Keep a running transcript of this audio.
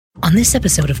On this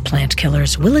episode of Plant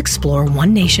Killers, we'll explore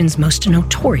one nation's most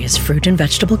notorious fruit and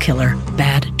vegetable killer,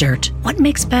 bad dirt. What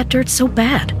makes bad dirt so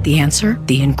bad? The answer?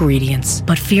 The ingredients.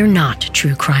 But fear not,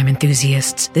 true crime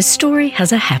enthusiasts. This story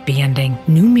has a happy ending.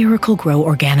 New Miracle-Gro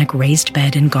Organic Raised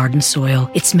Bed and Garden Soil.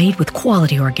 It's made with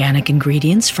quality organic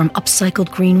ingredients from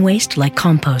upcycled green waste like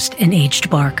compost and aged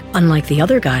bark. Unlike the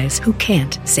other guys who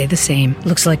can't say the same.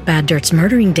 Looks like bad dirt's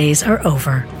murdering days are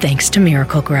over, thanks to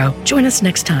Miracle-Gro. Join us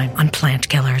next time on Plant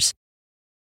Killers.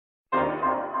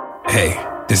 Hey,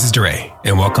 this is DeRay,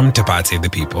 and welcome to Pod Save the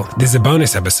People. This is a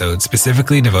bonus episode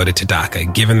specifically devoted to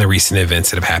DACA, given the recent events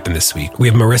that have happened this week. We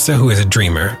have Marissa, who is a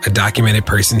dreamer, a documented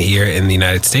person here in the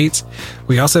United States.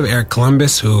 We also have Eric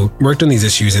Columbus, who worked on these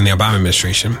issues in the Obama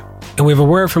administration. And we have a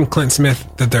word from Clint Smith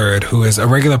III, who is a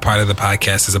regular part of the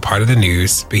podcast as a part of the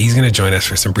news, but he's going to join us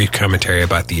for some brief commentary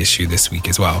about the issue this week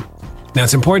as well. Now,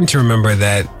 it's important to remember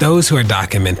that those who are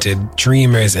documented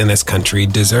dreamers in this country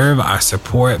deserve our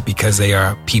support because they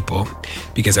are people,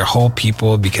 because they're whole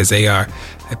people, because they are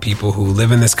people who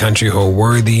live in this country who are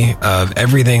worthy of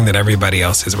everything that everybody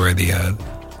else is worthy of.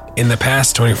 In the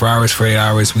past 24 hours, 48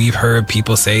 hours, we've heard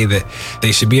people say that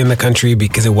they should be in the country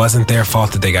because it wasn't their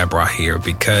fault that they got brought here,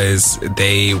 because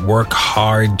they work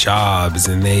hard jobs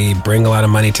and they bring a lot of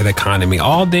money to the economy,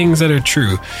 all things that are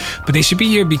true. But they should be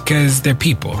here because they're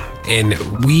people. And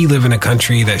we live in a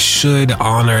country that should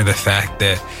honor the fact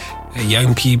that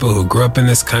young people who grew up in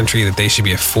this country, that they should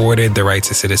be afforded the rights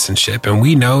of citizenship. And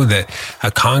we know that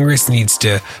Congress needs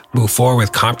to move forward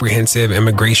with comprehensive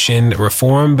immigration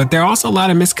reform, but there are also a lot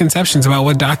of misconceptions about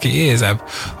what DACA is.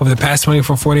 Over the past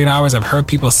 24, 48 hours, I've heard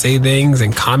people say things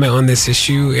and comment on this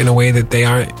issue in a way that they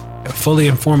aren't fully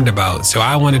informed about. So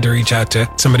I wanted to reach out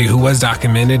to somebody who was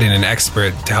documented and an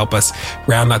expert to help us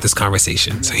round out this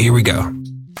conversation. So here we go.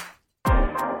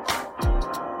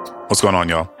 What's going on,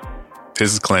 y'all?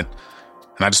 This is Clint,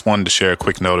 and I just wanted to share a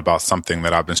quick note about something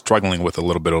that I've been struggling with a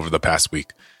little bit over the past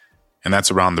week, and that's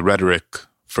around the rhetoric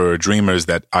for dreamers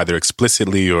that either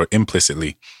explicitly or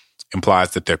implicitly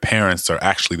implies that their parents are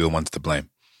actually the ones to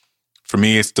blame. For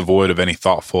me, it's devoid of any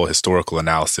thoughtful historical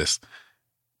analysis,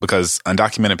 because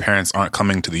undocumented parents aren't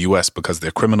coming to the U.S. because they're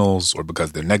criminals or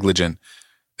because they're negligent.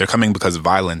 They're coming because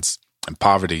violence and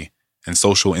poverty and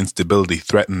social instability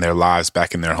threaten their lives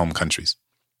back in their home countries.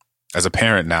 As a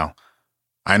parent now,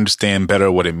 I understand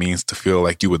better what it means to feel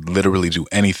like you would literally do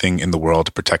anything in the world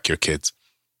to protect your kids.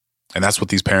 And that's what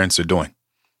these parents are doing.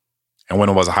 And when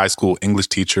I was a high school English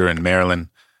teacher in Maryland,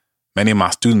 many of my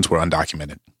students were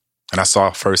undocumented. And I saw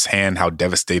firsthand how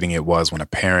devastating it was when a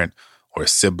parent or a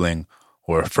sibling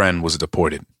or a friend was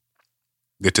deported.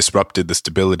 It disrupted the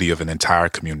stability of an entire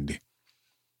community.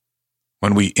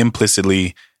 When we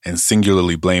implicitly and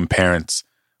singularly blame parents,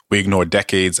 we ignore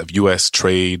decades of U.S.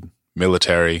 trade,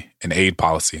 military, and aid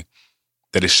policy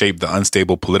that has shaped the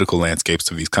unstable political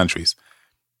landscapes of these countries.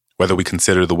 Whether we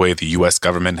consider the way the U.S.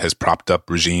 government has propped up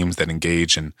regimes that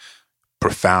engage in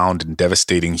profound and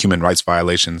devastating human rights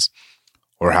violations,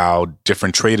 or how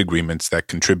different trade agreements that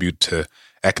contribute to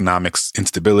economic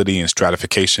instability and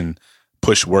stratification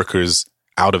push workers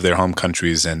out of their home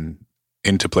countries and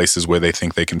into places where they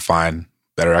think they can find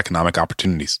better economic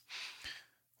opportunities.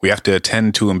 We have to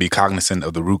attend to and be cognizant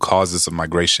of the root causes of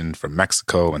migration from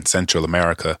Mexico and Central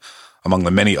America, among the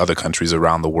many other countries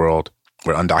around the world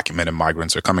where undocumented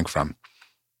migrants are coming from.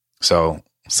 So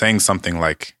saying something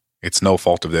like, it's no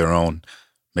fault of their own,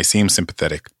 may seem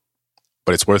sympathetic,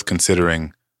 but it's worth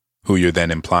considering who you're then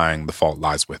implying the fault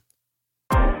lies with.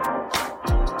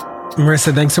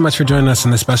 Marissa, thanks so much for joining us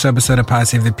on this special episode of Pod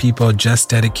Save the People, just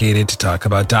dedicated to talk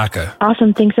about DACA.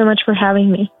 Awesome. Thanks so much for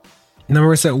having me. Now,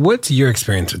 Marissa, what's your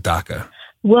experience with DACA?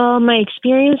 Well, my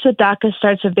experience with DACA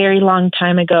starts a very long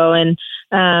time ago. And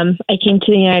I came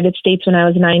to the United States when I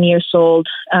was 9 years old,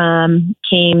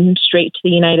 came straight to the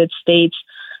United States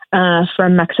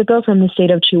from Mexico, from the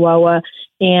state of Chihuahua,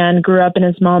 and grew up in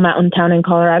a small mountain town in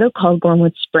Colorado called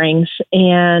Glenwood Springs.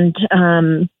 And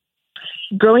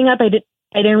growing up, I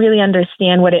didn't really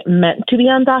understand what it meant to be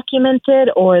undocumented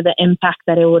or the impact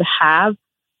that it would have.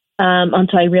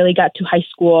 Until I really got to high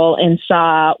school and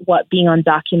saw what being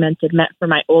undocumented meant for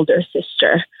my older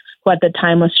sister, who at the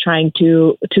time was trying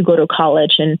to go to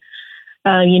college. And,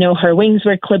 her wings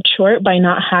were clipped short by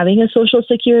not having a social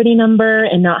security number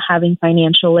and not having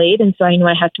financial aid. And so I knew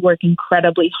I had to work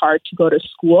incredibly hard to go to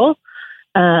school.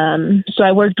 So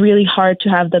I worked really hard to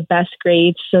have the best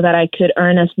grades so that I could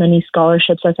earn as many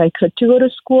scholarships as I could to go to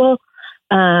school.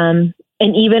 And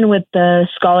even with the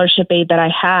scholarship aid that I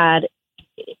had,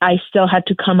 I still had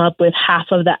to come up with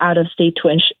half of the out-of-state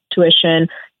tuition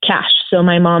cash. So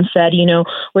my mom said,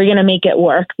 we're going to make it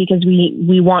work because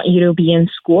we want you to be in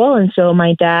school. And so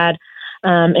my dad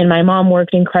and my mom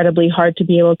worked incredibly hard to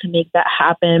be able to make that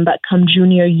happen. But come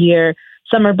junior year,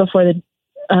 summer before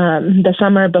the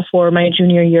summer before my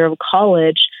junior year of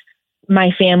college,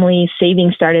 my family's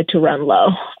savings started to run low.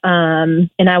 And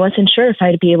I wasn't sure if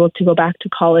I'd be able to go back to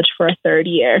college for a third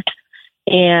year.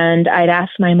 And I'd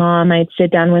ask my mom, I'd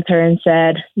sit down with her and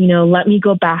said, let me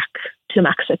go back to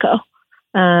Mexico.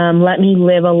 Let me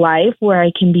live a life where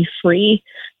I can be free,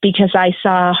 because I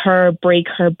saw her break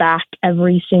her back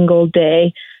every single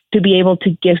day to be able to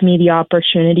give me the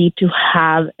opportunity to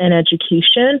have an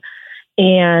education.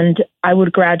 And I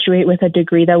would graduate with a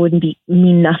degree that would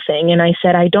mean nothing. And I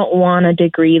said, I don't want a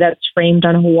degree that's framed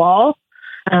on a wall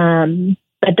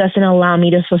that doesn't allow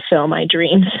me to fulfill my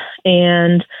dreams.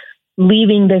 And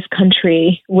leaving this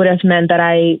country would have meant that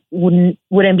I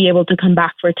wouldn't be able to come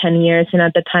back for 10 years. And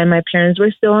at the time, my parents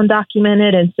were still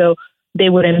undocumented, and so they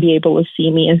wouldn't be able to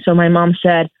see me. And so my mom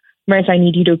said, Marissa, I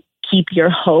need you to keep your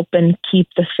hope and keep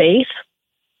the faith.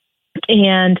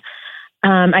 And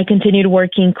I continued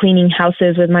working, cleaning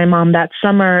houses with my mom that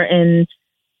summer. And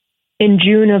in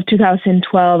June of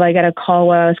 2012, I got a call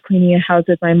while I was cleaning a house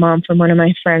with my mom from one of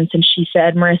my friends. And she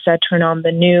said, Marissa, turn on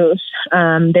the news.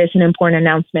 There's an important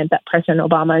announcement that President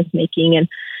Obama is making. And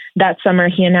that summer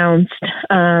he announced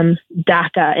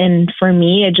DACA. And for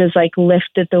me, it just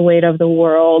lifted the weight of the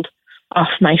world off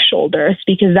my shoulders,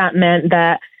 because that meant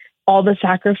that all the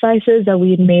sacrifices that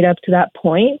we had made up to that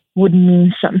point would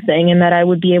mean something, and that I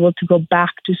would be able to go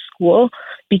back to school,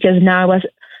 because now I was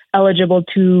eligible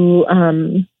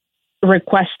to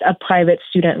request a private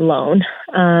student loan.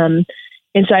 And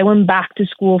so I went back to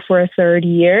school for a third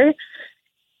year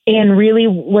and really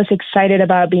was excited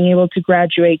about being able to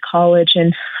graduate college.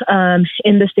 And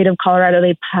in the state of Colorado,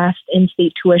 they passed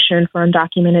in-state tuition for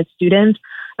undocumented students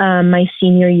my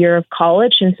senior year of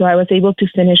college. And so I was able to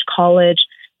finish college,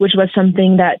 which was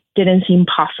something that didn't seem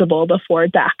possible before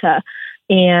DACA.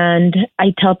 And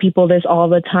I tell people this all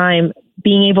the time,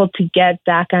 being able to get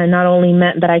DACA not only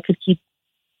meant that I could keep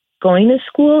going to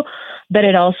school, but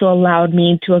it also allowed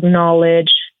me to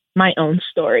acknowledge my own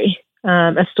story,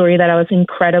 a story that I was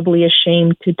incredibly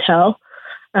ashamed to tell,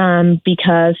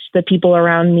 because the people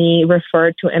around me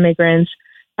referred to immigrants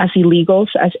as illegals,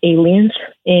 as aliens.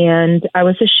 And I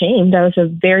was ashamed. I was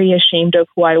very ashamed of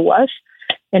who I was.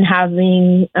 And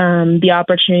having the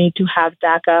opportunity to have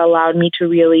DACA allowed me to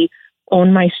really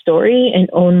own my story and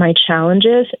own my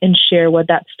challenges and share what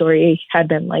that story had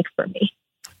been like for me.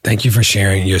 Thank you for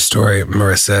sharing your story,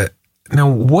 Marissa. Now,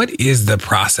 what is the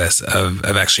process of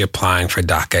actually applying for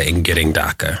DACA and getting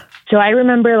DACA? So I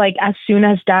remember as soon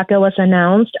as DACA was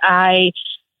announced, I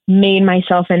made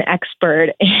myself an expert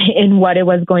in what it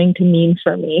was going to mean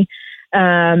for me.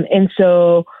 And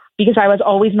so because I was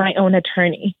always my own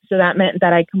attorney. So that meant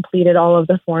that I completed all of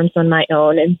the forms on my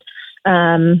own.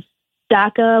 And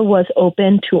DACA was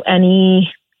open to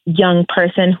any young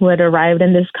person who had arrived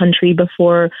in this country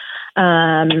before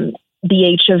the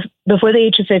age of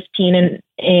 15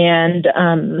 and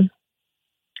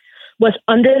was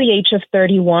under the age of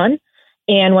 31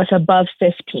 and was above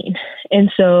 15.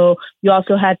 And so you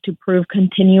also had to prove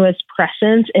continuous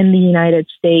presence in the United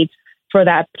States for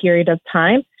that period of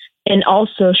time, and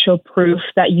also show proof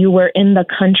that you were in the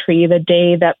country the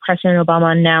day that President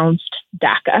Obama announced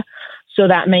DACA. So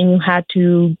that meant you had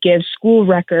to give school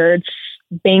records,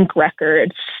 bank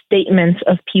records, statements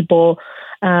of people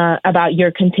about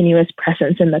your continuous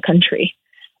presence in the country.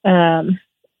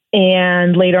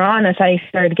 And later on, as I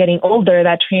started getting older,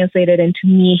 that translated into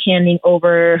me handing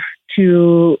over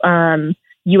to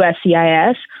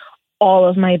USCIS all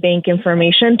of my bank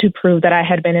information to prove that I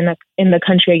had been in the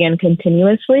country again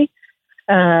continuously.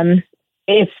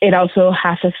 It also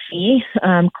has a fee,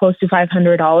 close to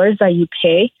 $500 that you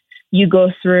pay. You go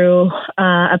through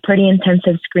a pretty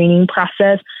intensive screening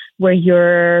process where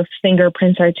your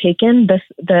fingerprints are taken. The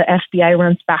FBI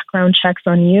runs background checks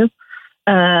on you.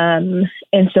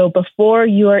 And so before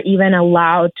you are even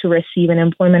allowed to receive an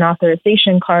employment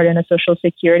authorization card and a social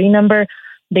security number,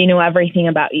 they know everything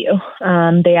about you.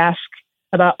 They ask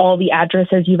about all the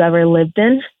addresses you've ever lived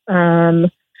in.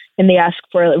 And they ask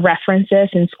for references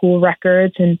and school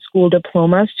records and school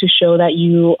diplomas to show that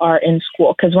you are in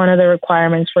school. Because one of the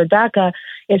requirements for DACA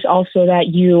is also that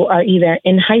you are either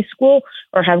in high school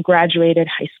or have graduated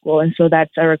high school. And so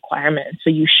that's a requirement. So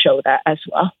you show that as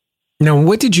well. Now,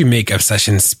 what did you make of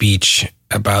Sessions' speech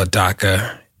about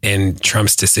DACA and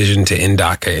Trump's decision to end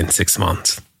DACA in 6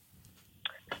 months?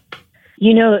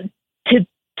 You know,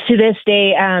 to this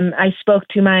day, I spoke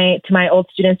to my old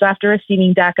students. So after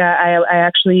receiving DACA, I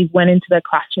actually went into the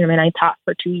classroom and I taught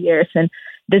for 2 years. And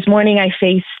this morning I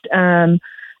faced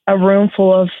a room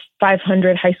full of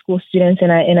 500 high school students,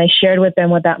 and I shared with them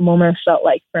what that moment felt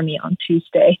like for me on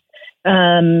Tuesday.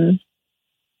 And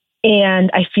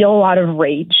I feel a lot of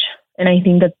rage. And I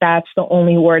think that that's the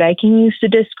only word I can use to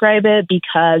describe it,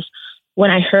 because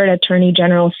when I heard Attorney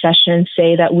General Sessions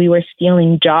say that we were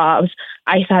stealing jobs,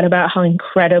 I thought about how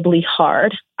incredibly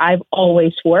hard I've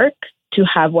always worked to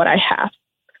have what I have.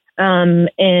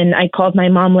 And I called my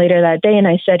mom later that day and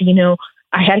I said,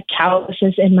 I had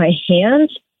calluses in my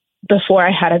hands before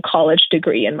I had a college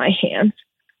degree in my hands,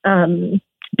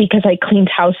 because I cleaned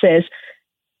houses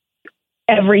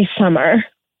every summer,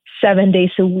 7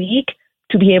 days a week,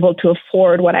 to be able to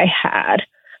afford what I had.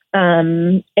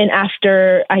 And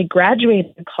after I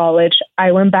graduated college,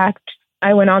 I went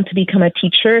on to become a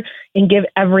teacher and give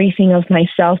everything of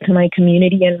myself to my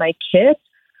community and my kids.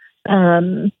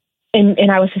 And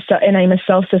I'm a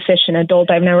self-sufficient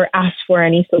adult. I've never asked for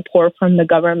any support from the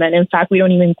government. In fact, we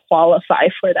don't even qualify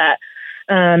for that.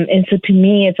 And so to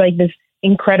me, it's like this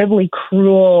incredibly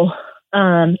cruel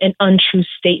and untrue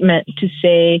statement to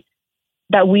say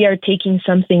that we are taking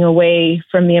something away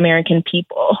from the American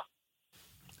people.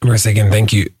 Marissa, again,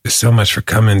 thank you so much for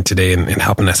coming today and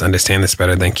helping us understand this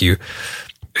better. Thank you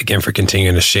again for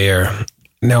continuing to share.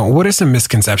 Now, what are some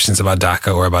misconceptions about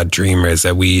DACA or about Dreamers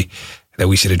that we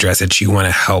should address that you want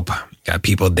to help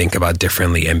people think about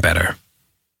differently and better?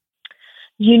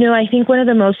 I think one of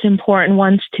the most important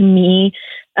ones to me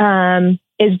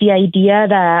is the idea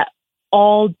that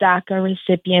all DACA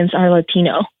recipients are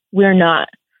Latino. We're not.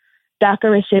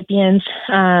 DACA recipients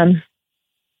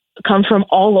come from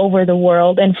all over the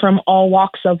world and from all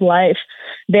walks of life.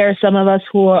 There are some of us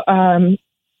who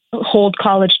hold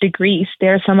college degrees.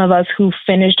 There are some of us who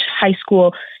finished high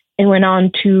school and went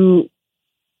on to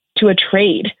a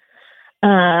trade.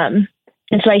 And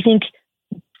so I think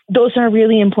those are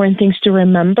really important things to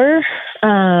remember.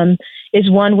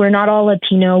 Is one, we're not all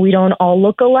Latino. We don't all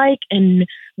look alike, and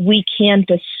we can't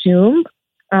assume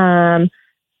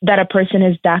that a person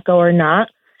is DACA or not.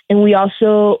 And we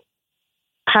also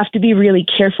have to be really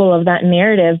careful of that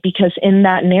narrative, because in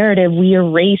that narrative, we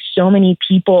erase so many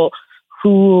people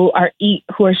who are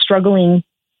struggling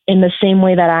in the same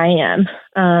way that I am.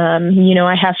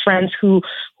 I have friends who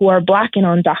are Black and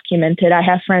undocumented. I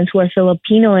have friends who are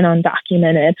Filipino and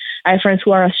undocumented. I have friends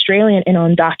who are Australian and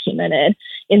undocumented.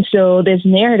 And so this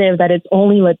narrative that it's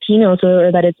only Latinos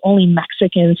or that it's only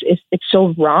Mexicans, it's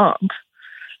so wrong.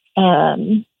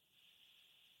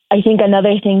 I think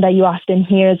another thing that you often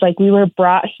hear is like, we were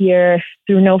brought here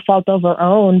through no fault of our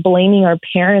own, blaming our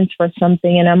parents for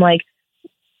something. And I'm like,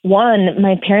 one,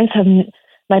 my parents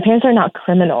are not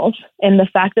criminals. And the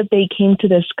fact that they came to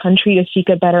this country to seek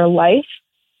a better life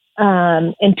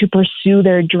and to pursue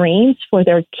their dreams for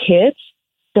their kids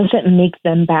doesn't make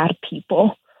them bad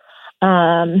people.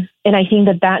 And I think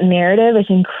that narrative is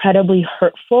incredibly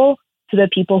hurtful to the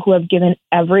people who have given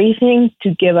everything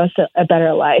to give us a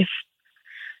better life.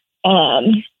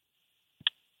 And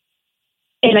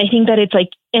I think that it's like,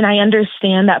 and I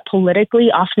understand that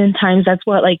politically, oftentimes that's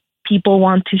what like people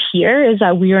want to hear, is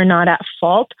that we are not at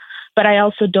fault. But I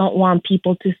also don't want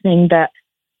people to think that,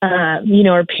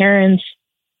 our parents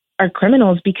are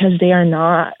criminals, because they are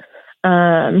not.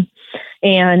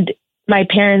 And my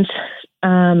parents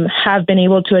have been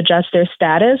able to adjust their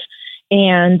status.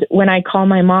 And when I call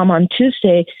my mom on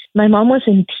Tuesday, my mom was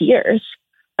in tears.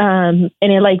 And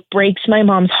it like breaks my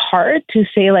mom's heart to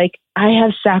say, like, I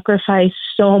have sacrificed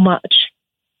so much.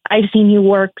 I've seen you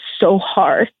work so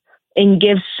hard and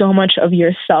give so much of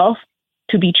yourself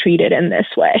to be treated in this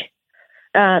way.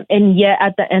 And yet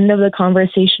at the end of the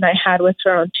conversation I had with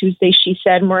her on Tuesday, she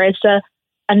said, Marissa,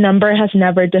 a number has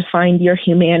never defined your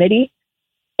humanity,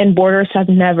 and borders have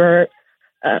never,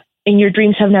 and your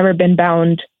dreams have never been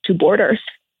bound to borders.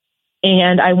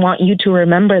 And I want you to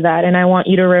remember that. And I want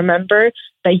you to remember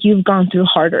that you've gone through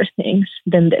harder things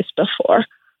than this before,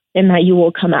 and that you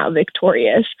will come out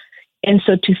victorious. And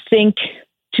so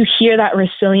to hear that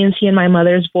resiliency in my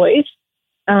mother's voice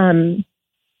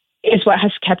is what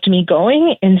has kept me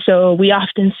going. And so we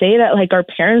often say that like our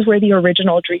parents were the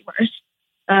original dreamers.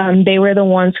 They were the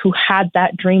ones who had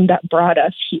that dream that brought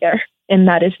us here. And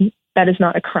that is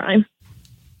not a crime.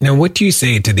 Now, what do you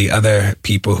say to the other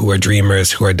people who are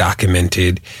dreamers, who are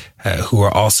documented, who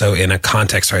are also in a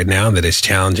context right now that is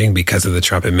challenging because of the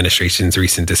Trump administration's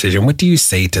recent decision? What do you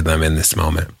say to them in this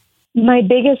moment? My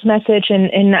biggest message,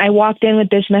 and I walked in with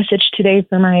this message today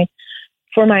for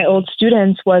my old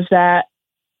students, was that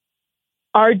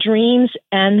our dreams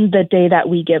end the day that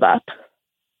we give up.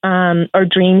 our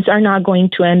dreams are not going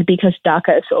to end because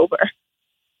DACA is over.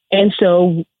 And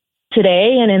so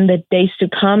today and in the days to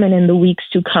come and in the weeks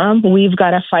to come, we've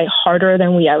got to fight harder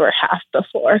than we ever have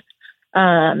before.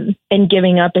 And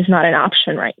giving up is not an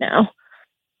option right now.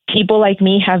 People like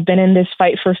me have been in this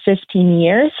fight for 15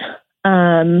 years,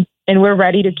 and we're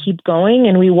ready to keep going.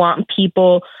 And we want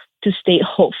people to stay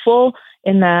hopeful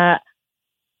in that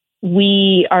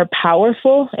we are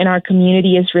powerful and our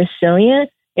community is resilient.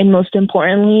 And most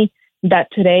importantly, that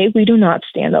today we do not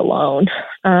stand alone.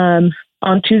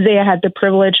 On Tuesday, I had the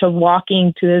privilege of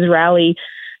walking to this rally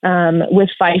with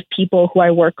 5 people who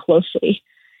I work closely.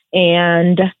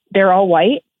 And they're all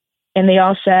white. And they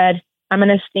all said, I'm going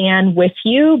to stand with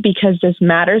you because this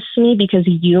matters to me, because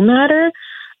you matter,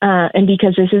 and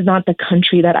because this is not the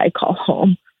country that I call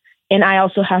home. And I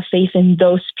also have faith in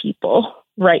those people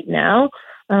right now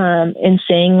in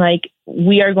saying, like,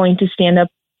 we are going to stand up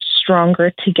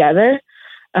stronger together.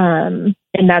 And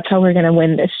that's how we're going to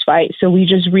win this fight. So we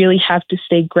just really have to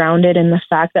stay grounded in the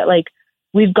fact that, like,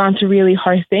 we've gone through really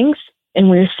hard things and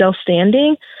we're still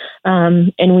standing.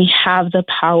 And we have the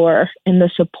power and the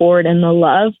support and the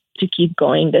love to keep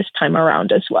going this time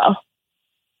around as well.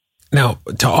 Now,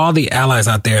 to all the allies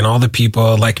out there and all the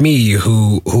people like me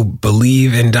who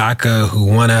believe in DACA, who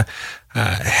want to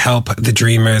help the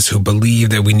dreamers, who believe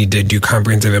that we need to do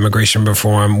comprehensive immigration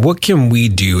reform, what can we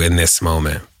do in this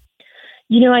moment?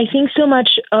 You know, I think so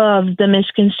much of the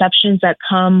misconceptions that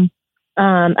come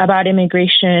about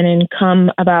immigration and come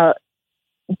about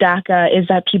DACA is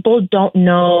that people don't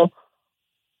know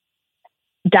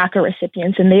DACA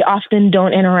recipients, and they often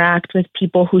don't interact with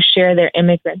people who share their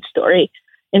immigrant story.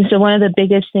 And so one of the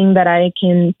biggest things that I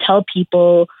can tell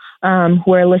people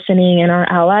who are listening and our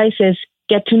allies is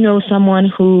get to know someone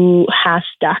who has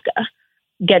DACA,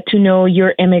 get to know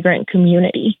your immigrant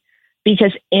community.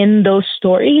 Because in those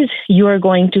stories, you are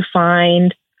going to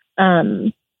find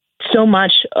so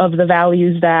much of the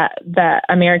values that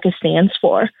America stands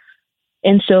for.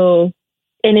 And so,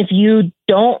 and if you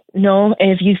don't know,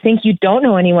 if you think you don't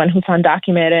know anyone who's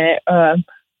undocumented,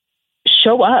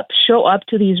 show up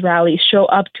to these rallies, show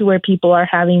up to where people are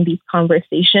having these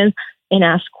conversations and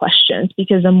ask questions.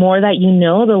 Because the more that you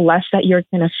know, the less that you're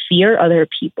going to fear other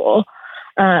people.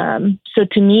 So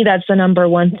to me, that's the number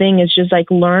one thing, is just like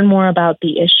learn more about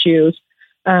the issues.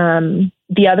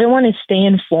 The other one is stay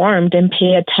informed and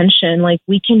pay attention. Like,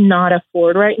 we cannot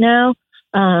afford right now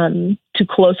to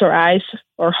close our eyes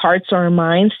or hearts or our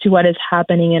minds to what is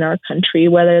happening in our country,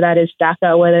 whether that is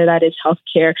DACA, whether that is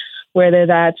healthcare, whether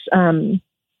that's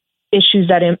issues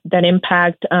that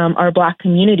impact our Black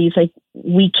communities. Like,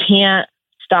 we can't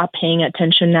stop paying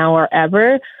attention now or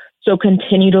ever. So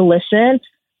continue to listen.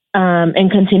 And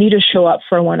continue to show up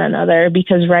for one another,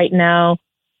 because right now,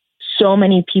 so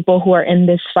many people who are in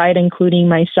this fight, including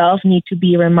myself, need to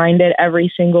be reminded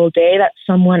every single day that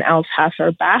someone else has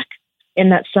our back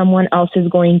and that someone else is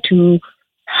going to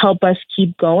help us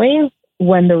keep going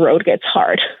when the road gets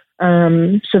hard.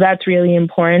 So that's really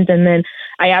important. And then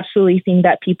I absolutely think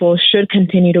that people should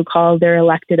continue to call their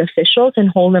elected officials and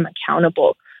hold them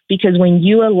accountable. Because when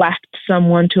you elect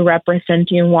someone to represent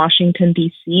you in Washington,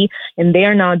 D.C., and they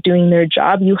are not doing their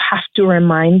job, you have to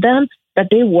remind them that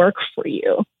they work for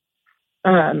you,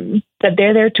 that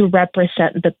they're there to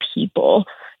represent the people,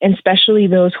 and especially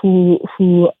those who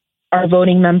are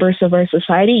voting members of our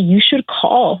society. You should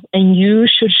call and you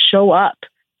should show up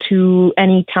to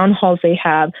any town halls they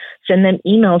have, send them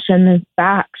emails, send them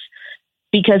fax,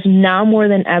 because now more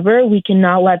than ever, we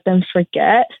cannot let them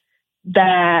forget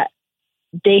that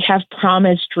they have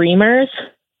promised dreamers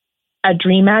a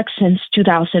DREAM Act since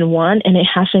 2001, and it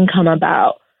hasn't come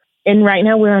about. And right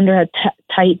now we're under a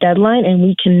tight deadline, and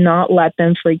we cannot let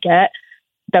them forget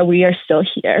that we are still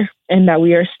here and that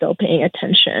we are still paying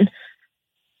attention.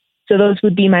 So those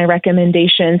would be my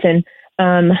recommendations. And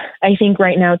I think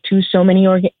right now, too, so many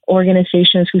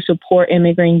organizations who support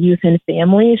immigrant youth and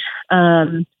families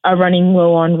are running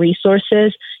low on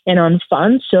resources and on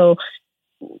funds. So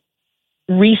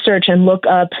research and look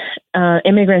up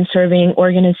immigrant serving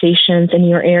organizations in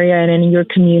your area and in your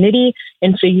community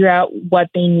and figure out what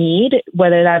they need,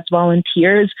 whether that's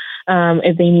volunteers,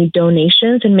 if they need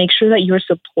donations, and make sure that you're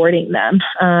supporting them,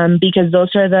 because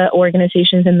those are the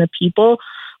organizations and the people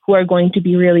who are going to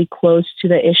be really close to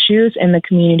the issues and the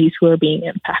communities who are being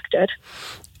impacted.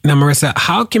 Now, Marissa,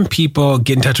 how can people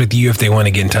get in touch with you if they want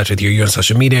to get in touch with you? Are you on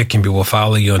social media? Can people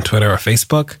follow you on Twitter or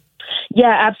Facebook?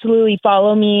 Yeah, absolutely.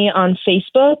 Follow me on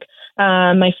Facebook.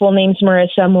 My full name's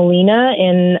Marissa Molina,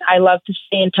 and I love to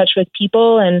stay in touch with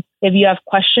people. And if you have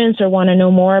questions or want to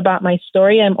know more about my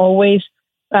story, I'm always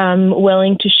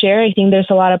willing to share. I think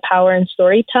there's a lot of power in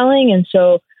storytelling. And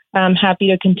so I'm happy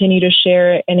to continue to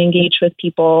share and engage with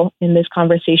people in this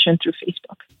conversation through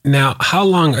Facebook. Now, how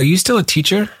long are you still a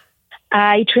teacher?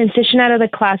 I transitioned out of the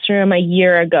classroom a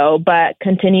year ago, but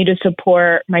continue to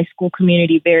support my school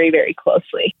community very, very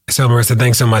closely. So, Marissa,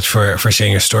 thanks so much for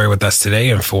sharing your story with us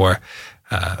today and for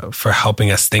helping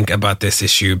us think about this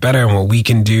issue better and what we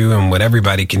can do and what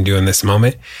everybody can do in this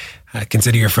moment.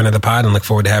 Consider you a friend of the pod and look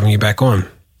forward to having you back on.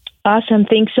 Awesome.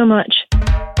 Thanks so much.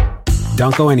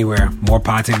 Don't go anywhere. More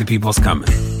Pod Save the People's coming.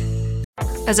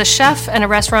 As a chef and a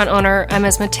restaurant owner, I'm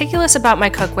as meticulous about my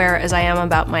cookware as I am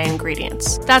about my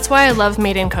ingredients. That's why I love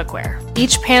Made In Cookware.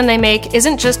 Each pan they make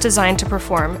isn't just designed to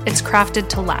perform, it's crafted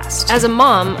to last. As a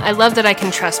mom, I love that I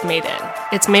can trust Made In.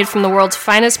 It's made from the world's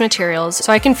finest materials,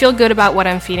 so I can feel good about what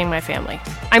I'm feeding my family.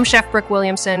 I'm Chef Brooke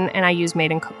Williamson, and I use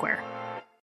Made In Cookware.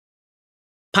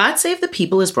 Pod Save the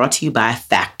People is brought to you by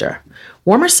Factor.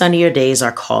 Warmer, sunnier days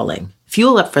are calling.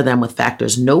 Fuel up for them with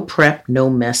Factor's no prep, no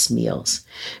mess meals.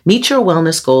 Meet your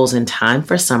wellness goals in time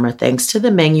for summer thanks to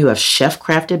the menu of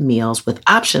chef-crafted meals with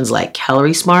options like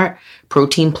Calorie Smart,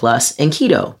 Protein Plus, and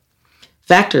Keto.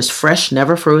 Factor's fresh,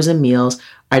 never frozen meals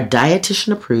are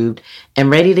dietitian approved and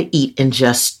ready to eat in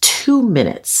just 2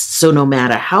 minutes. So no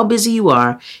matter how busy you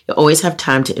are, you'll always have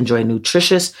time to enjoy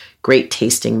nutritious, great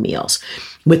tasting meals.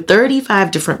 With 35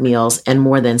 different meals and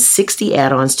more than 60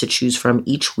 add-ons to choose from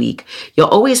each week, you'll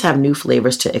always have new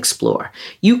flavors to explore.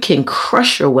 You can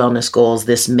crush your wellness goals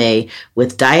this May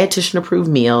with dietitian-approved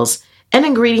meals and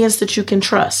ingredients that you can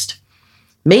trust.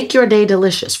 Make your day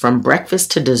delicious from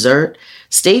breakfast to dessert.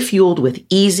 Stay fueled with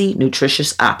easy,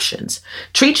 nutritious options.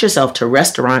 Treat yourself to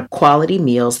restaurant-quality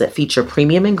meals that feature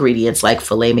premium ingredients like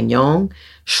filet mignon,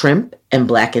 shrimp, and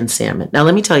blackened salmon. Now,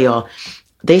 let me tell y'all,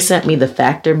 they sent me the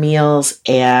Factor meals,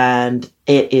 and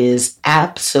it is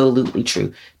absolutely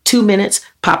true. 2 minutes,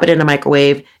 pop it in the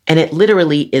microwave, and it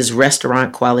literally is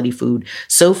restaurant quality food.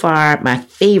 So far, my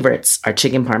favorites are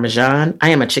chicken parmesan. I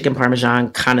am a chicken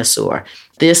parmesan connoisseur.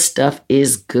 This stuff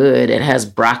is good. It has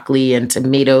broccoli and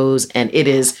tomatoes, and it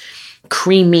is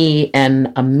creamy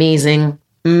and amazing.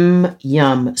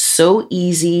 Yum. So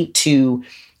easy to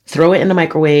throw it in the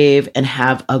microwave and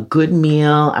have a good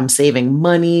meal. I'm saving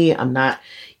money. I'm not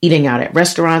eating out at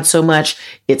restaurants so much.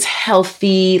 It's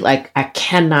healthy. Like, I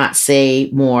cannot say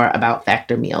more about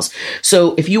Factor meals.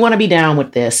 So if you want to be down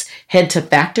with this, head to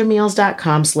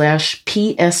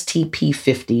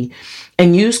factormeals.com/PSTP50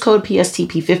 and use code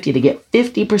PSTP50 to get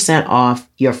 50% off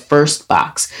your first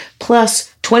box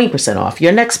plus 20% off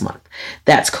your next month.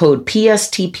 That's code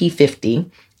PSTP50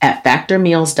 at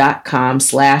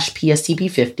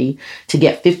factormeals.com/PSTP50 to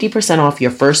get 50% off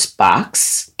your first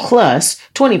box plus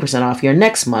 20% off your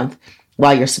next month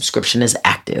while your subscription is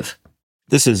active.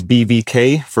 This is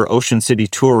BVK for Ocean City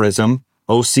Tourism,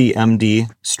 OCMD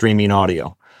Streaming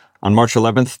Audio. On March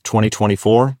 11th,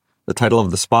 2024, the title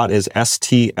of the spot is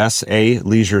STSA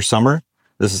Leisure Summer.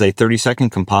 This is a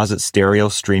 30-second composite stereo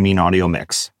streaming audio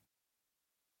mix.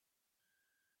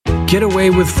 Get away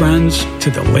with friends to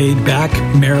the laid-back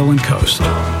Maryland coast,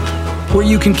 where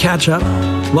you can catch up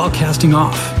while casting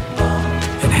off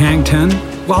and hang 10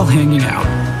 while hanging out,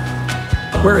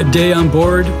 where a day on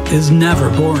board is never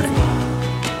boring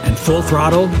and full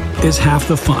throttle is half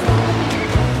the fun,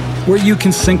 where you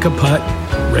can sink a putt,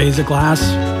 raise a glass,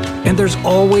 and there's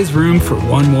always room for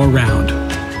one more round.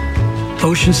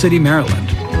 Ocean City, Maryland,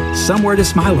 somewhere to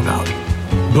smile about.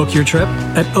 Book your trip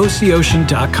at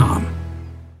OCOcean.com.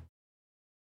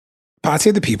 Pod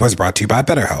Save the People is brought to you by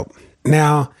BetterHelp.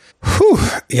 Now,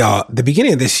 y'all, the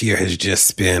beginning of this year has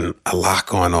just been a lot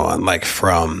going on, like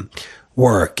from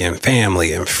work and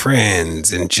family and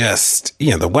friends and just,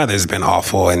 the weather's been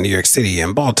awful in New York City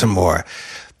and Baltimore.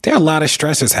 There are a lot of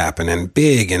stressors happening,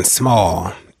 big and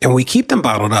small. And when we keep them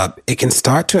bottled up, it can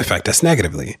start to affect us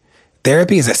negatively.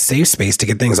 Therapy is a safe space to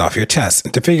get things off your chest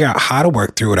and to figure out how to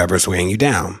work through whatever's weighing you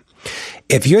down.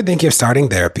 If you're thinking of starting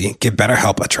therapy, give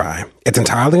BetterHelp a try. It's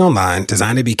entirely online,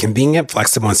 designed to be convenient,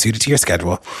 flexible, and suited to your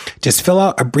schedule. Just fill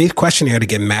out a brief questionnaire to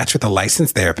get matched with a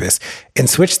licensed therapist and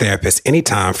switch therapists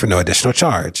anytime for no additional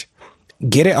charge.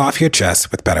 Get it off your chest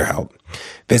with BetterHelp.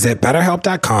 Visit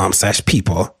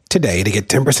BetterHelp.com/people today to get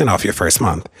 10% off your first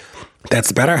month.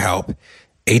 That's BetterHelp,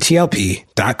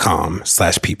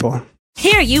 HELP.com/people.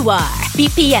 Here you are,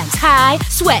 BPMs high,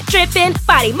 sweat dripping,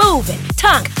 body moving,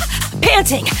 tongue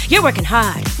panting. You're working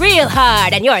hard, real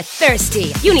hard, and you're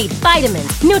thirsty. You need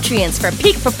vitamins, nutrients for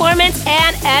peak performance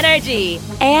and energy.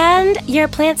 And your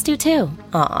plants do too.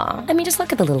 Aw, I mean, just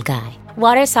look at the little guy.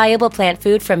 Water-soluble plant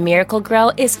food from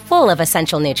Miracle-Gro is full of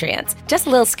essential nutrients. Just a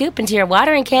little scoop into your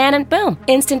watering can and boom,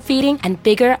 instant feeding and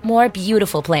bigger, more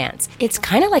beautiful plants. It's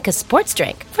kind of like a sports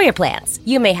drink for your plants.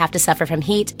 You may have to suffer from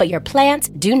heat, but your plants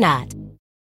do not.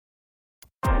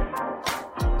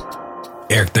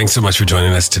 Eric, thanks so much for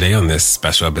joining us today on this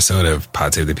special episode of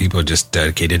Pod Save the People, just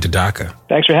dedicated to DACA.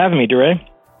 Thanks for having me, DeRay.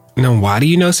 Now, why do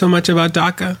you know so much about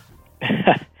DACA?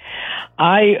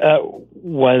 I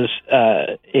was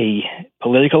a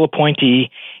political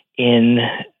appointee in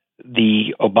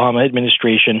the Obama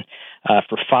administration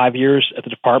for 5 years at the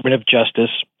Department of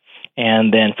Justice,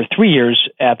 and then for 3 years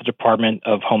at the Department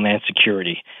of Homeland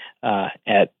Security.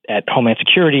 At Homeland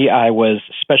Security, I was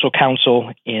special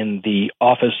counsel in the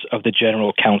Office of the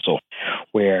General Counsel,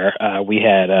 where we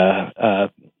had a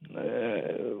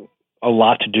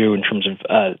lot to do in terms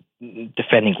of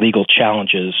defending legal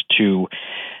challenges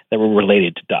that were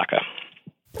related to DACA.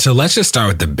 So let's just start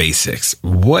with the basics.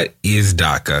 What is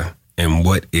DACA and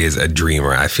what is a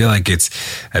dreamer? I feel like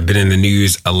I've been in the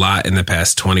news a lot in the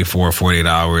past 24, 48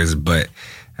 hours, but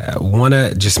I want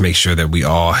to just make sure that we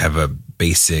all have a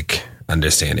basic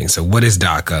understanding. So what is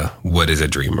DACA? What is a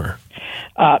dreamer?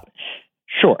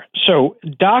 Sure. So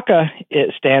DACA,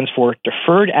 it stands for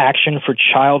Deferred Action for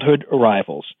Childhood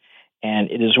Arrivals,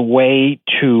 and it is a way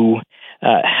to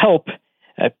help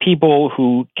people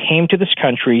who came to this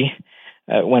country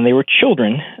when they were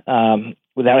children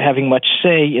without having much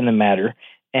say in the matter,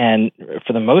 and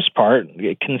for the most part,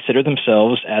 consider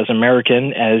themselves as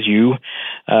American as you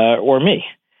or me.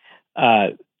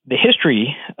 The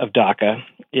history of DACA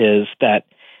is that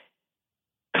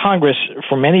Congress,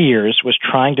 for many years, was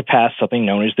trying to pass something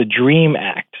known as the DREAM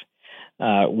Act,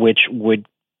 which would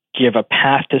give a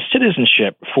path to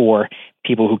citizenship for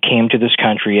people who came to this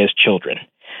country as children.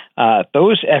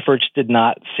 Those efforts did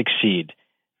not succeed,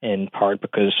 in part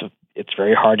because it's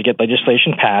very hard to get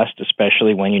legislation passed,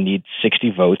 especially when you need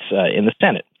 60 votes in the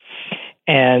Senate.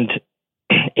 And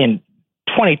in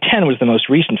 2010 was the most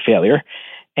recent failure.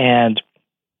 And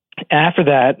after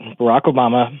that, Barack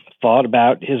Obama thought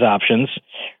about his options,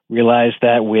 realized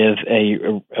that with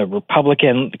a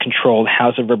Republican-controlled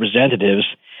House of Representatives,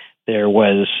 there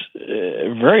was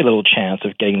very little chance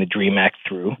of getting the DREAM Act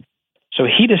through. So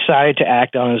he decided to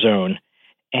act on his own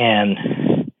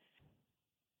and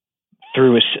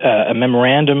through a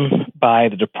memorandum by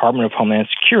the Department of Homeland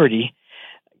Security,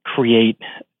 create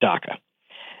DACA.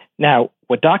 Now,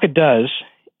 what DACA does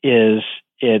is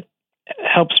it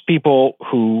helps people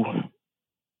who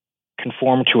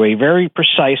conform to a very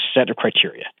precise set of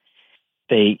criteria.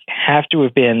 They have to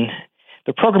have been,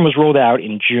 the program was rolled out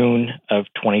in June of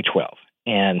 2012.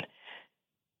 And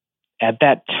at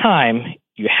that time,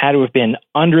 you had to have been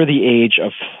under the age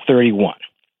of 31.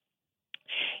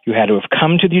 You had to have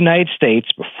come to the United States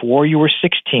before you were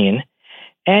 16,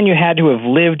 and you had to have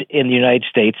lived in the United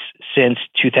States since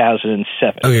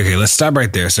 2007. Okay, let's stop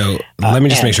right there. So let me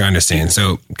just make sure I understand.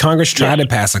 So Congress tried to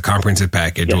pass a comprehensive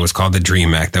package, what was called the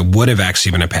DREAM Act, that would have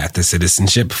actually been a path to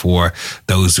citizenship for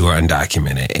those who are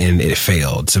undocumented, and it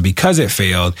failed. So because it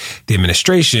failed, the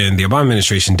Obama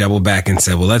administration doubled back and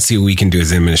said, well, let's see what we can do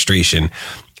as an administration.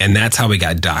 And that's how we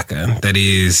got DACA. That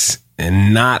is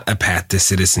not a path to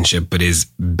citizenship, but is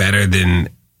better than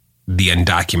the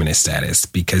undocumented status,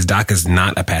 because DACA is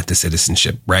not a path to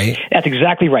citizenship, right? That's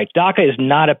exactly right. DACA is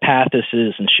not a path to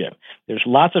citizenship. There's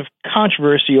lots of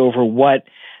controversy over what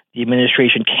the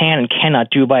administration can and cannot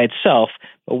do by itself.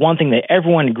 But one thing that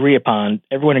everyone agrees upon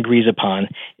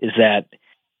is that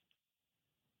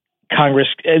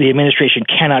the administration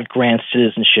cannot grant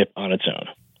citizenship on its own.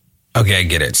 Okay, I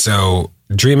get it. So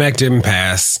DREAM Act didn't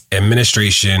pass.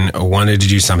 Administration wanted to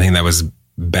do something that was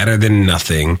better than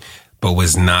nothing, but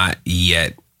was not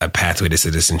yet a pathway to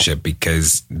citizenship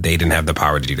because they didn't have the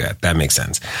power to do that. That makes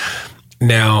sense.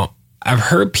 Now, I've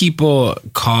heard people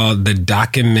call the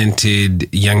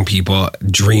documented young people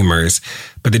dreamers,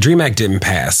 but the DREAM Act didn't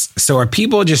pass. So are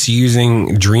people just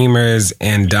using dreamers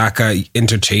and DACA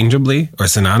interchangeably or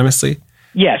synonymously?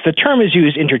 Yes, the term is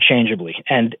used interchangeably,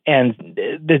 and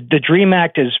the DREAM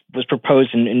Act was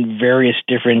proposed in various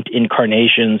different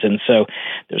incarnations, and so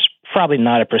there's probably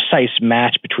not a precise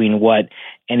match between what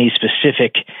any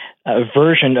specific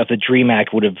version of the DREAM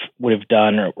Act would have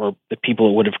done, or the people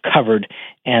it would have covered,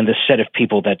 and the set of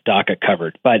people that DACA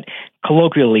covered. But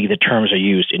colloquially, the terms are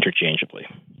used interchangeably.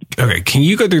 Okay, can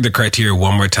you go through the criteria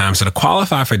one more time? So to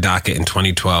qualify for DACA in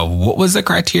 2012, what was the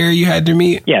criteria you had to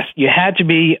meet? Yes, you had to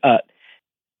be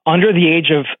under the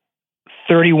age of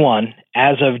 31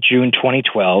 as of June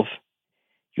 2012.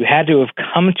 You had to have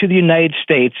come to the United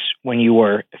States when you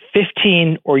were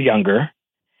 15 or younger.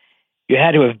 You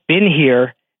had to have been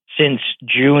here since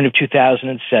June of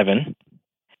 2007.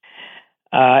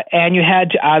 And you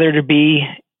had to either to be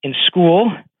in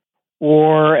school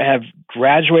or have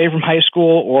graduated from high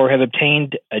school or have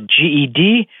obtained a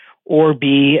GED or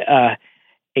be a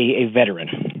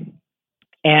veteran.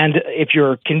 And if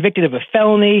you're convicted of a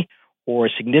felony or a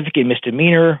significant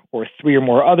misdemeanor or 3 or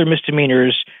more other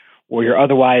misdemeanors, or you're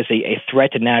otherwise a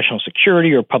threat to national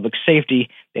security or public safety,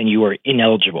 then you are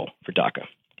ineligible for DACA.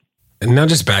 And now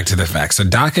just back to the facts. So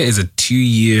DACA is a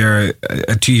two-year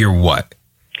what?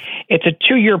 It's a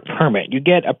 2-year permit. You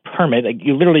get a permit, like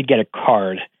you literally get a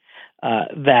card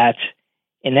that,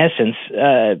 in essence,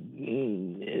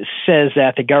 says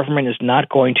that the government is not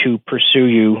going to pursue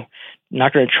you,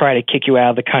 not going to try to kick you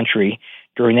out of the country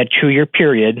during that 2-year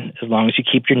period, as long as you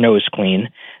keep your nose clean.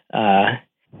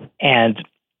 And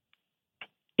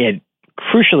it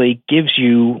crucially gives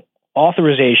you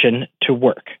authorization to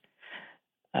work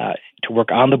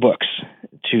on the books,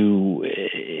 to,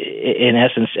 in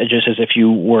essence, just as if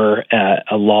you were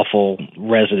a lawful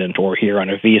resident or here on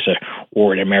a visa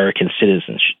or an American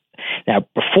citizen. Now,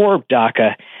 before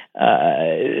DACA,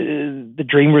 the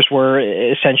Dreamers were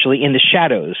essentially in the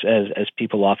shadows, as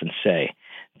people often say.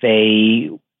 They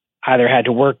either had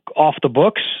to work off the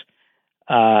books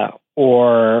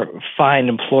or find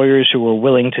employers who were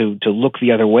willing to look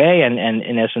the other way and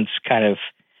in essence, kind of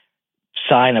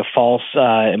sign a false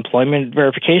employment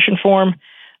verification form,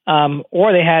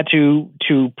 or they had to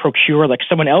procure like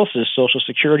someone else's social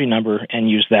security number and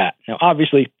use that. Now,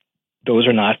 obviously, those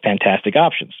are not fantastic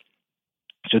options.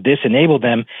 So this enabled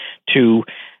them to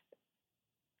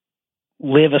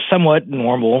live a somewhat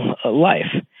normal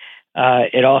life.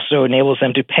 It also enables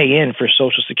them to pay in for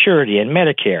Social Security and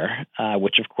Medicare,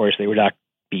 which, of course, they would not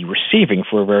be receiving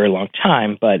for a very long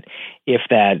time. But if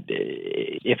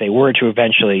they were to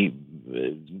eventually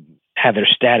have their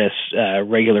status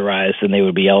regularized, then they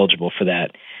would be eligible for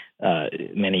that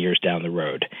many years down the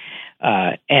road.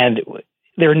 And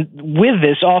with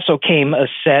this also came a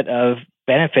set of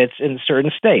benefits in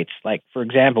certain states. Like, for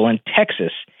example, in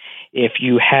Texas, if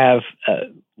you have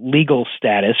legal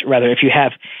status,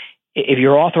 if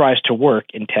you're authorized to work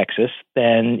in Texas,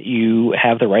 then you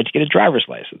have the right to get a driver's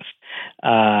license.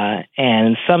 And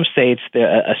in some states,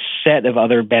 a set of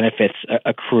other benefits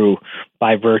accrue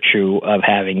by virtue of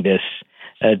having this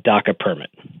DACA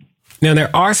permit. Now,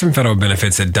 there are some federal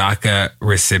benefits that DACA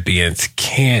recipients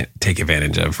can't take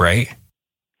advantage of, right?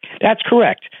 That's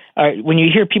correct. When you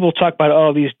hear people talk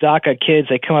about, these DACA kids,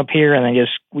 they come up here and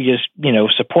we just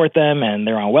support them and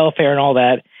they're on welfare and all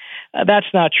that. That's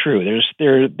not true.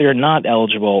 They're not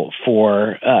eligible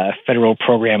for federal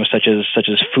programs such as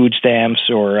food stamps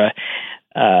or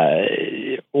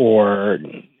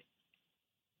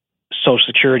Social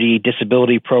Security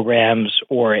disability programs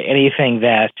or anything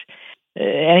that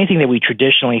we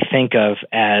traditionally think of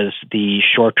as the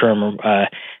short-term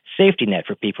safety net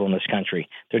for people in this country.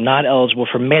 They're not eligible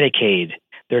for Medicaid.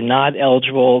 They're not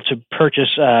eligible to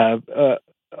purchase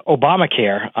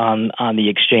Obamacare on the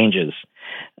exchanges.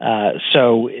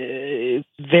 So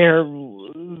their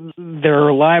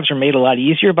lives are made a lot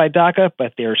easier by DACA,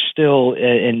 but they're still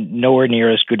in nowhere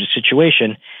near as good a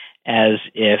situation as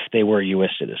if they were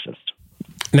U.S. citizens.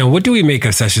 Now, what do we make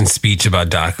of Sessions' speech about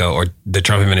DACA or the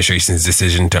Trump administration's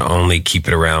decision to only keep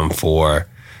it around for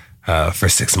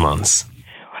 6 months?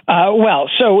 What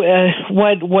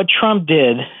Trump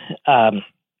did,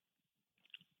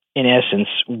 in essence,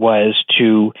 was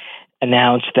to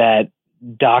announce that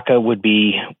DACA would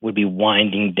be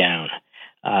winding down.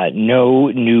 No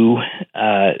new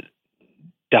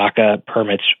DACA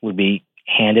permits would be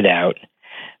handed out.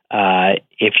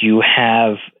 If you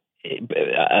have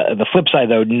the flip side,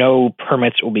 though, no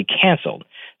permits will be canceled.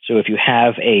 So if you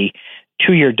have a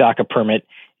 2-year DACA permit,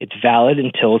 it's valid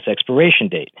until its expiration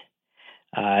date.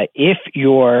 If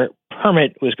your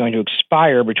permit was going to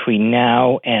expire between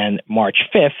now and March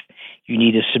 5th, you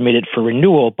need to submit it for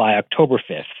renewal by October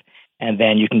 5th. And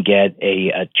then you can get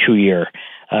a 2-year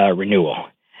renewal.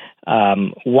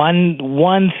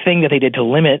 One thing that they did to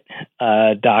limit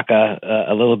DACA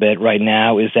a little bit right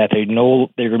now is that they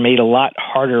made a lot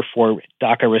harder for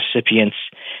DACA recipients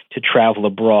to travel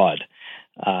abroad.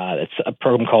 It's a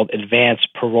program called Advanced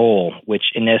Parole,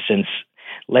 which in essence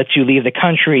lets you leave the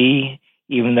country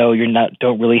even though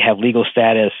don't really have legal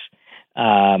status,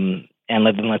 and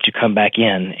lets you come back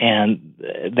in, and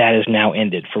that is now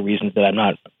ended for reasons that I'm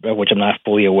not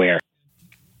fully aware.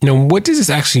 Now, what does this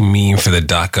actually mean for the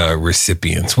DACA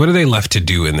recipients? What are they left to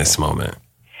do in this moment?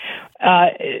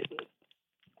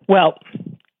 Well,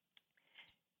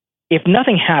 if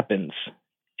nothing happens,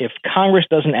 if Congress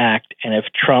doesn't act, and if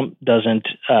Trump doesn't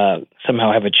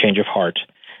somehow have a change of heart,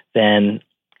 then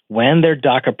when their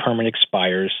DACA permit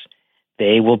expires,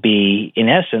 they will be, in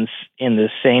essence, in the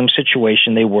same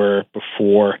situation they were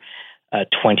before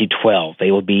 2012.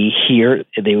 They will be here.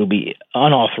 They will be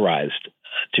unauthorized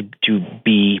to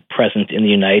be present in the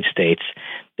United States.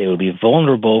 They will be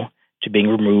vulnerable to being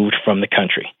removed from the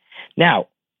country. Now,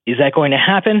 is that going to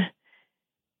happen?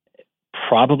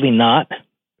 Probably not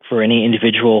for any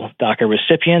individual DACA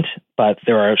recipient, but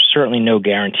there are certainly no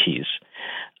guarantees.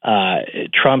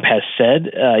 Trump has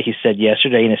said, he said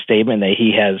yesterday in a statement that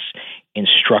he has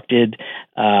instructed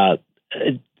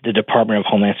the Department of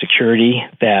Homeland Security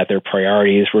that their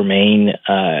priorities remain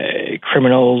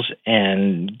criminals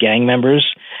and gang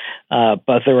members,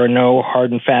 but there are no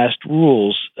hard and fast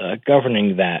rules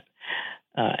governing that.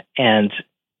 And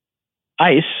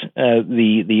ICE,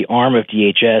 the arm of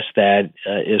DHS that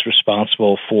is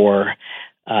responsible for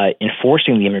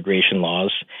enforcing the immigration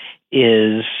laws,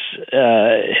 is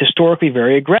historically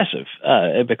very aggressive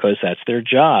because that's their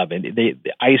job. And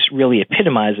ICE really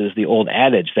epitomizes the old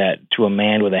adage that to a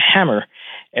man with a hammer,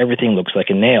 everything looks like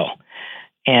a nail.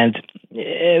 And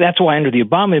that's why under the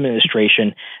Obama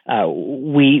administration,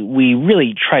 we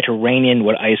really tried to rein in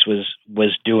what ICE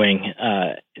was doing,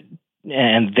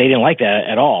 and they didn't like that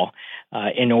at all,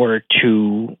 in order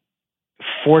to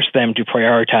force them to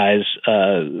prioritize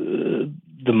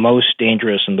the most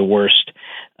dangerous and the worst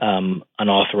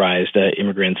unauthorized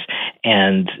immigrants,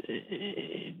 and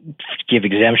give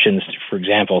exemptions, for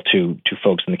example, to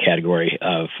folks in the category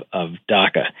of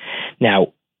DACA.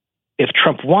 Now, if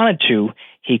Trump wanted to,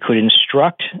 he could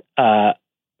instruct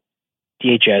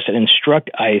DHS and instruct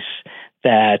ICE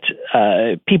that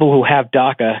people who have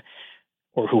DACA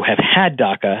or who have had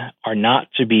DACA are not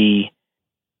to be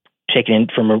taken in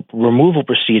from removal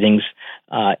proceedings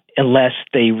unless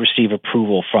they receive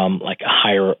approval from like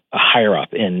a higher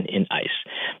up in ICE.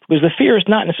 Because the fear is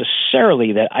not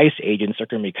necessarily that ICE agents are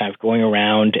going to be kind of going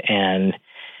around and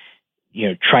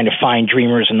trying to find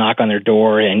dreamers and knock on their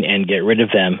door and get rid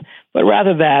of them, but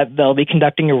rather that they'll be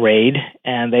conducting a raid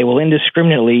and they will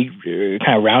indiscriminately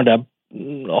kind of round up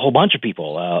a whole bunch of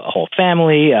people, a whole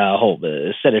family, a whole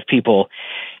set of people,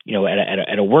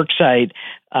 at a work site,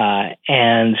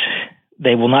 and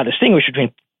they will not distinguish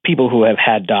between people who have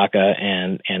had DACA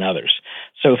and others.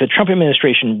 So if the Trump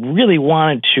administration really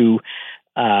wanted to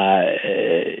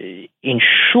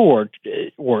ensure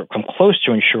or come close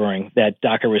to ensuring that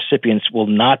DACA recipients will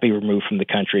not be removed from the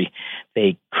country,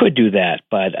 they could do that,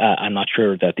 but I'm not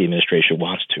sure that the administration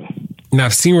wants to. Now,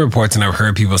 I've seen reports and I've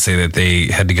heard people say that they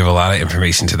had to give a lot of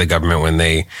information to the government when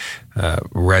they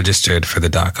registered for the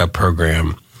DACA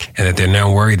program, and that they're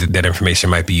now worried that that information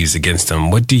might be used against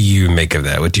them. What do you make of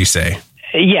that? What do you say?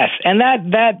 Yes, and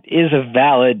that is a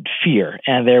valid fear.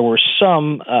 And there were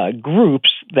some groups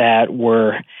that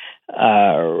were,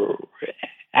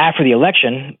 after the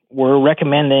election, were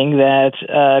recommending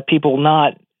that people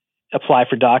not apply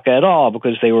for DACA at all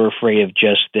because they were afraid of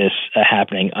just this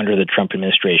happening under the Trump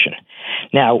administration.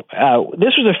 Now,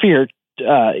 this was a fear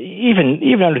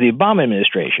even under the Obama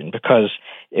administration, because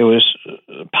it was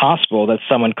possible that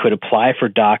someone could apply for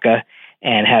DACA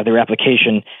and have their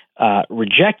application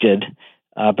rejected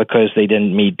because they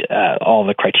didn't meet all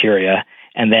the criteria,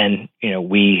 and then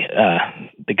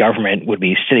the government would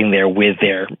be sitting there with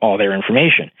all their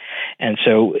information. And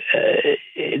so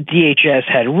DHS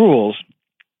had rules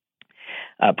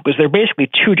because there are basically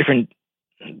two different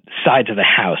sides of the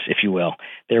house, if you will.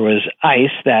 There was ICE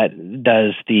that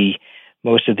does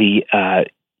most of the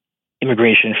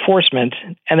immigration enforcement,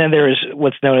 and then there is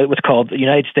what's called the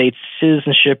United States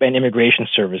Citizenship and Immigration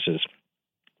Services.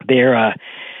 They're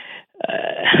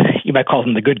you might call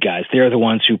them the good guys. They're the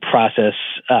ones who process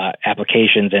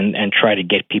applications and try to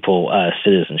get people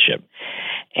citizenship.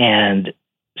 And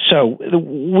so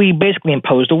we basically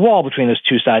imposed a wall between those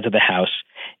two sides of the house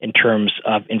in terms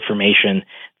of information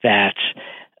that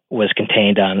was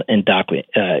contained in DACA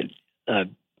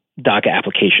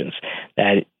applications.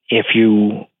 That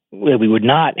we would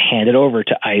not hand it over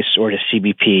to ICE or to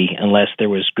CBP unless there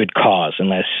was good cause,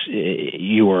 unless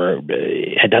you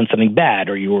had done something bad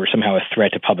or you were somehow a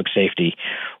threat to public safety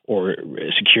or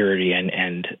security,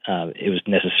 and it was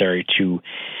necessary to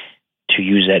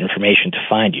use that information to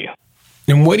find you.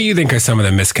 And what do you think are some of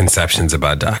the misconceptions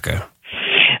about DACA?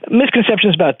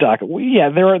 Misconceptions about DACA? Well, yeah,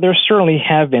 there certainly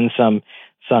have been some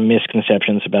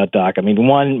misconceptions about DACA. I mean,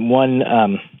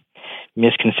 one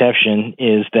misconception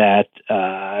is that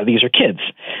these are kids,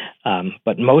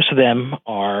 but most of them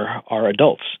are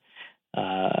adults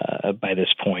by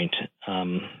this point,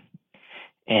 and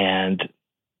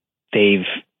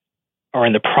are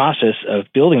in the process of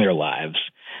building their lives,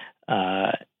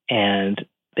 and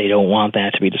they don't want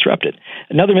that to be disrupted.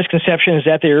 Another misconception is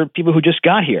that there are people who just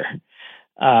got here,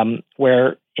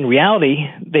 where in reality,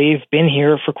 they've been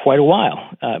here for quite a while,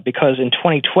 because in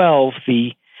 2012,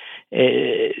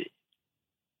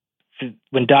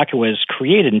 when DACA was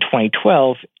created in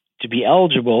 2012, to be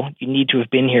eligible, you need to have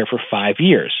been here for 5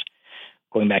 years,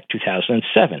 going back to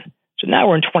 2007. So now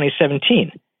we're in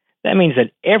 2017. That means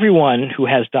that everyone who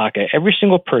has DACA, every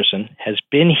single person, has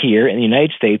been here in the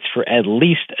United States for at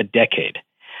least a decade.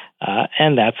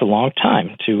 And that's a long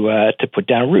time to put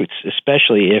down roots,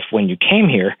 especially if when you came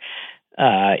here,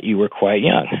 you were quite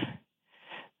young.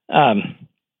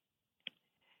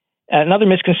 Another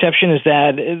misconception is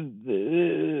that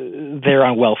they're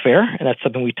on welfare, and that's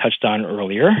something we touched on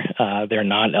earlier. They're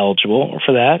not eligible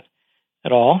for that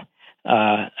at all.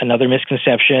 Another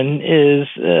misconception is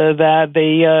that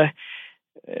they,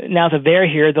 now that they're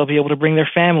here, they'll be able to bring their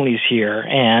families here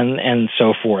and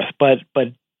so forth. But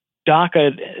DACA,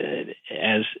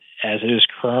 as it is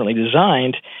currently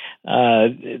designed,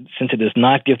 since it does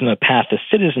not give them a path to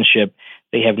citizenship,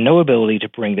 they have no ability to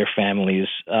bring their families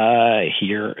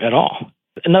here at all.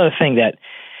 Another thing that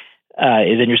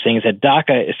is interesting is that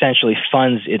DACA essentially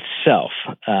funds itself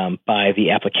by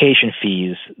the application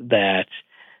fees that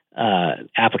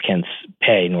applicants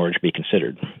pay in order to be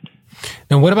considered.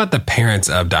 Now, what about the parents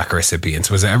of DACA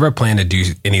recipients? Was there ever a plan to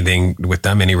do anything with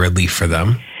them, any relief for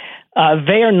them?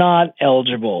 They are not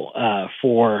eligible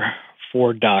for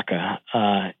DACA.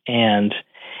 And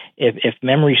if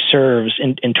memory serves,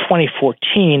 in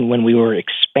 2014, when we were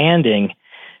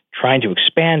trying to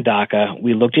expand DACA,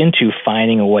 we looked into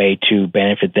finding a way to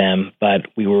benefit them, but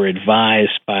we were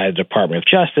advised by the Department of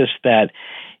Justice that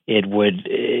it would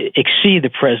exceed the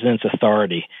president's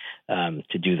authority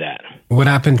to do that. What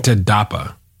happened to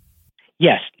DAPA?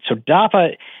 Yes. So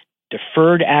DAPA,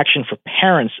 Deferred Action for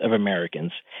Parents of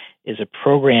Americans, is a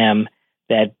program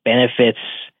that benefits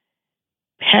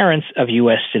parents of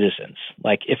U.S. citizens.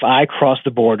 Like if I cross the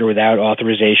border without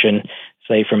authorization,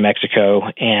 say from Mexico,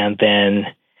 and then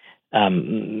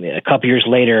a couple years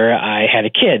later I had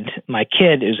a kid. My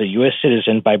kid is a U.S.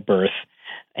 citizen by birth,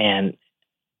 and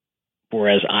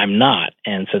whereas I'm not.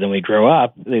 And so then we grow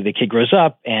up, the kid grows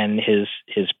up, and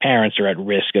his parents are at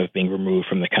risk of being removed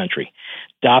from the country.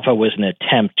 DAPA was an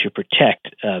attempt to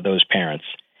protect those parents.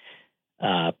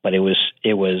 But it was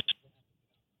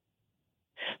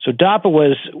so DAPA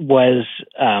was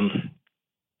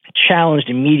challenged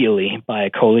immediately by a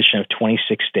coalition of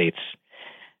 26 states,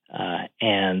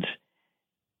 and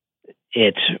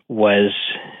it was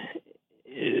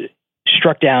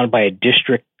struck down by a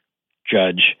district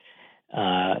judge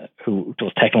who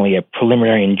was technically a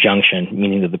preliminary injunction,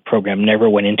 meaning that the program never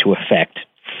went into effect.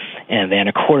 And then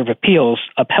a court of appeals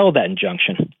upheld that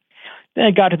injunction. Then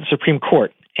it got to the Supreme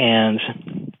Court. And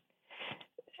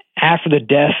after the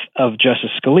death of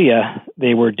Justice Scalia,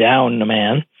 they were down a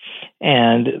man,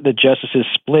 and the justices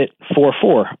split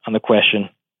 4-4 on the question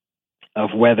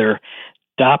of whether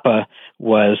DAPA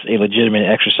was a legitimate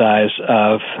exercise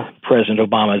of President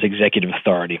Obama's executive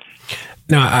authority.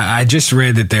 Now, I just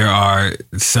read that there are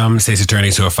some state's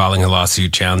attorneys who are filing a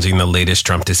lawsuit challenging the latest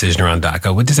Trump decision around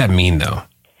DACA. What does that mean, though?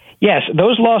 Yes,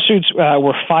 those lawsuits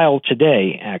were filed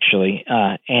today, actually,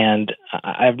 and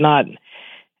I've not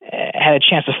had a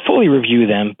chance to fully review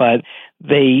them, but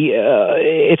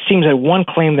it seems that one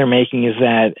claim they're making is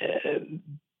that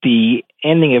the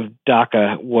ending of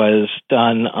DACA was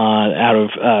done out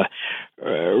of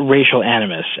racial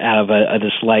animus, out of a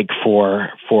dislike for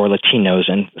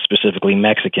Latinos and specifically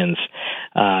Mexicans.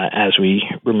 As we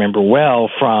remember well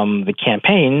from the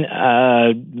campaign,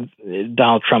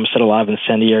 Donald Trump said a lot of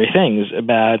incendiary things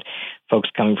about folks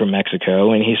coming from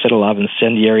Mexico, and he said a lot of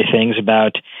incendiary things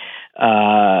about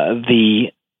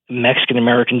the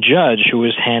Mexican-American judge who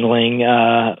was handling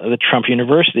the Trump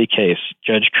University case,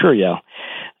 Judge Curiel,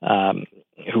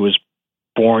 who was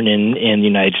born in the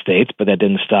United States, but that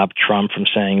didn't stop Trump from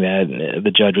saying that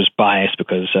the judge was biased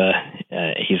because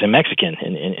he's a Mexican,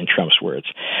 in Trump's words.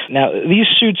 Now, these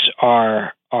suits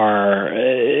are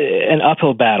an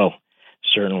uphill battle,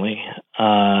 certainly,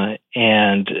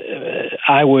 and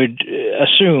I would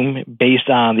assume, based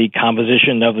on the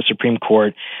composition of the Supreme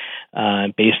Court,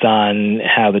 based on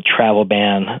how the travel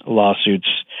ban lawsuits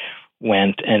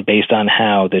went, and based on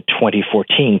how the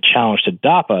 2014 challenge to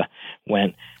DAPA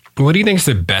went. What do you think is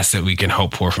the best that we can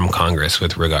hope for from Congress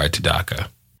with regard to DACA?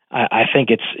 I think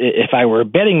if I were a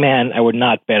betting man, I would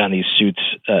not bet on these suits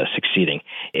succeeding.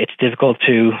 It's difficult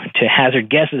to hazard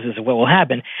guesses as to what will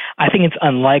happen. I think it's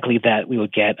unlikely that we will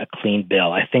get a clean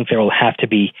bill. I think there will have to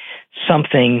be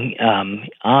something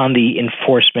on the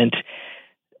enforcement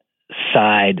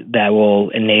side that will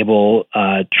enable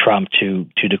Trump to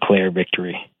declare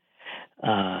victory.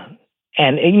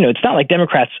 And it's not like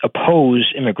Democrats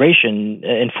oppose immigration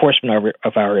enforcement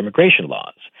of our immigration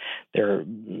laws. There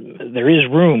is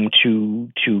room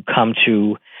to come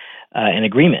to an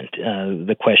agreement.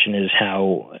 The question is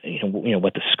how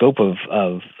what the scope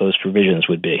of those provisions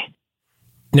would be.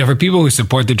 Now, for people who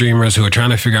support the Dreamers, who are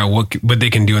trying to figure out what they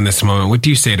can do in this moment, what do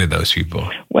you say to those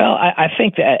people? Well, I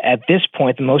think that at this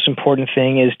point, the most important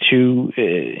thing is to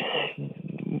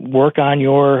work on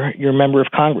your member of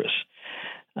Congress.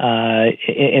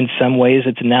 In some ways,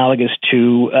 it's analogous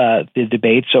to the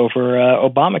debates over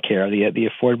Obamacare, the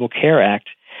Affordable Care Act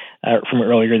from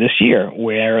earlier this year,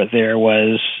 where there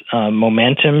was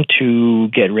momentum to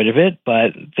get rid of it,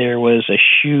 but there was a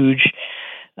huge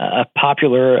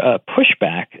popular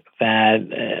pushback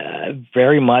that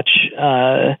very much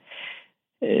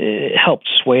helped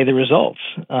sway the results.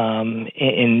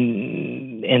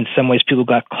 In some ways, people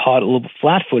got caught a little bit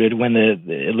flat-footed when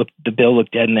the bill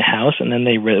looked dead in the House, and then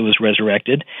it was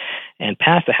resurrected and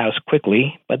passed the House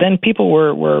quickly. But then people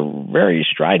were very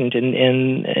strident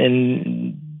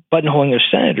in buttonholing their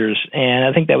senators, and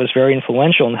I think that was very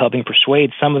influential in helping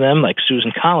persuade some of them, like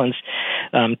Susan Collins,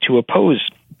 to oppose.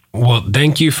 Well,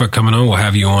 thank you for coming on. We'll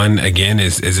have you on again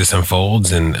as this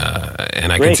unfolds, and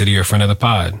I Great. consider you a friend of the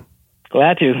pod.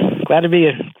 Glad to be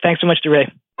here. Thanks so much, DeRay.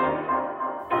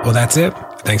 Well, that's it.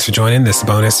 Thanks for joining this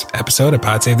bonus episode of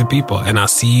Pod Save the People, and I'll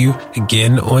see you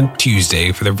again on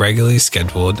Tuesday for the regularly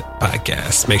scheduled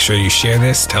podcast. Make sure you share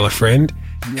this, tell a friend,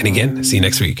 and again, see you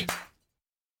next week.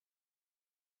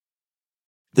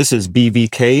 This is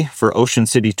BVK for Ocean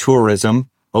City Tourism,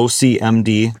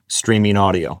 OCMD Streaming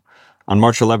Audio. On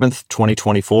March 11th,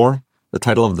 2024, the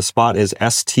title of the spot is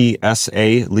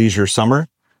STSA Leisure Summer.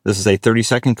 This is a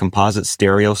 30-second composite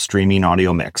stereo streaming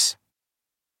audio mix.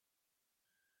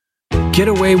 Get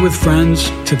away with friends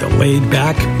to the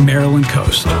laid-back Maryland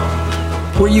coast,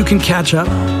 where you can catch up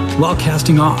while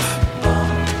casting off,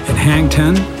 and hang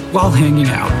 10 while hanging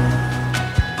out,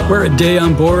 where a day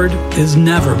on board is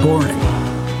never boring,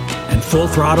 and full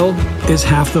throttle is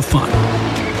half the fun,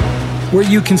 where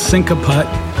you can sink a putt,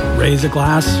 raise a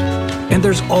glass, and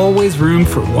there's always room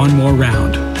for one more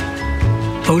round.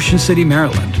 Ocean City,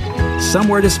 Maryland,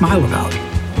 somewhere to smile about.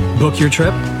 Book your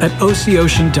trip at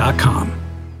OCOcean.com.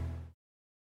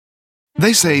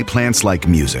 They say plants like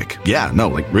music. Yeah, no,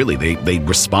 like really, they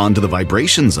respond to the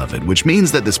vibrations of it, which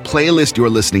means that this playlist you're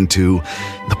listening to,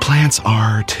 the plants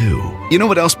are too. You know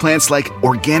what else plants like?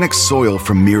 Organic soil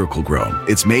from Miracle-Gro.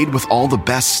 It's made with all the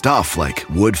best stuff like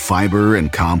wood fiber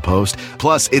and compost.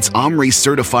 Plus, it's OMRI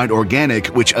certified organic,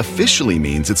 which officially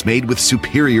means it's made with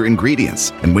superior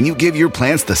ingredients. And when you give your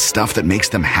plants the stuff that makes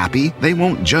them happy, they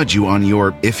won't judge you on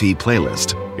your iffy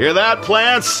playlist. Hear that,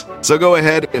 plants? So go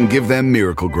ahead and give them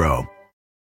Miracle-Gro.